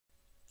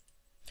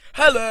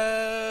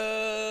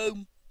Hello!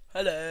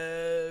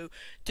 Hello!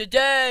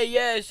 Today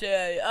is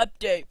a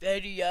update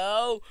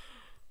video,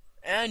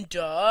 and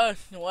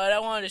what I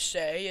want to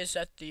say is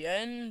at the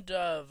end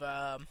of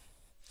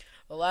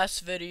the last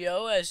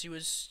video, as you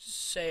would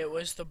say it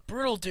was the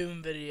Brutal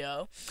Doom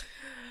video,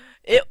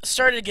 it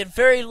started to get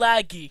very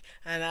laggy,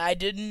 and I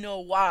didn't know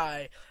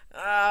why.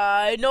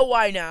 I know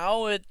why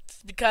now.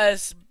 It's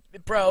because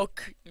it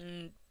broke.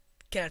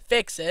 Can't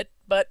fix it,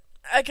 but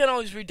I can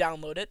always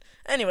re-download it.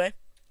 Anyway.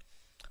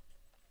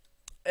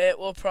 It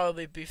will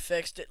probably be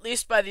fixed, at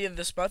least by the end of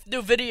this month.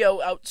 New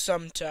video out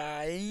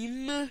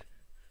sometime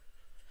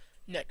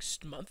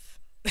next month.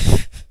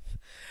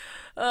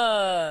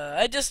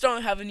 I just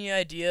don't have any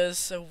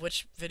ideas of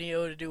which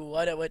video to do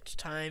what at which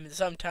time.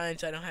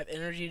 Sometimes I don't have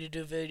energy to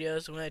do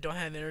videos. When I don't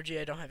have energy,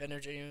 I don't have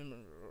energy.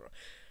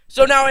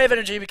 So now I have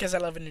energy because I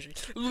love energy.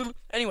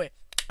 Anyway.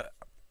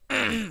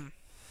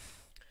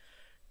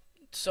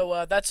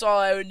 So that's all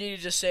I would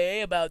need to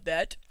say about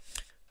that.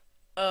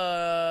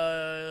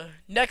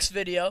 Next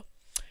video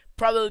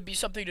probably be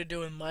something to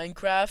do in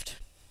Minecraft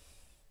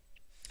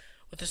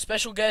with a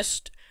special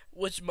guest,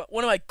 was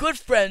one of my good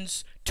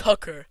friends,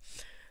 Tucker.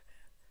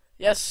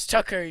 Yes,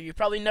 Tucker. You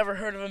probably never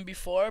heard of him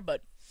before,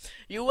 but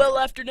you will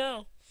after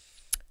now.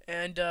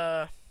 And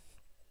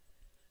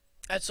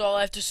that's all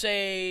I have to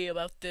say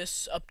about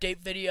this update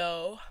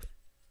video.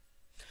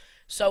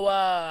 So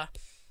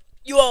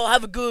you all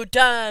have a good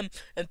time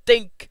and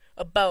think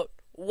about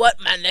what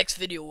my next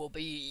video will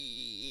be.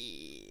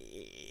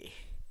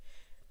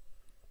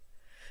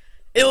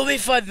 It will be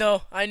fun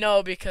though, I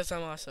know, because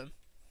I'm awesome.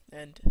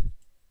 And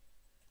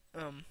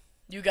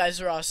you guys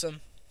are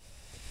awesome.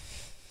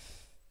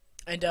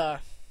 And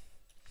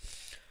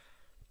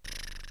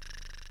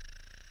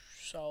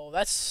so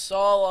that's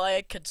all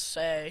I could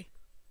say.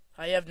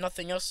 I have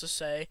nothing else to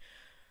say.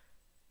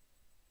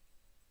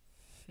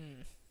 Let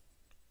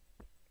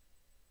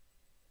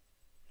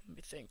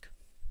me think.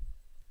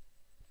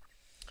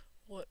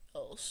 What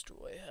else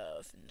do I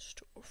have in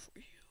store for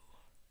you?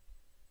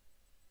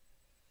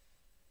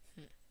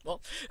 Well,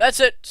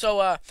 that's it.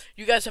 So,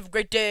 you guys have a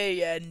great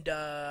day, and,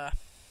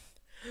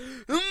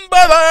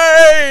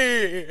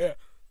 bye-bye!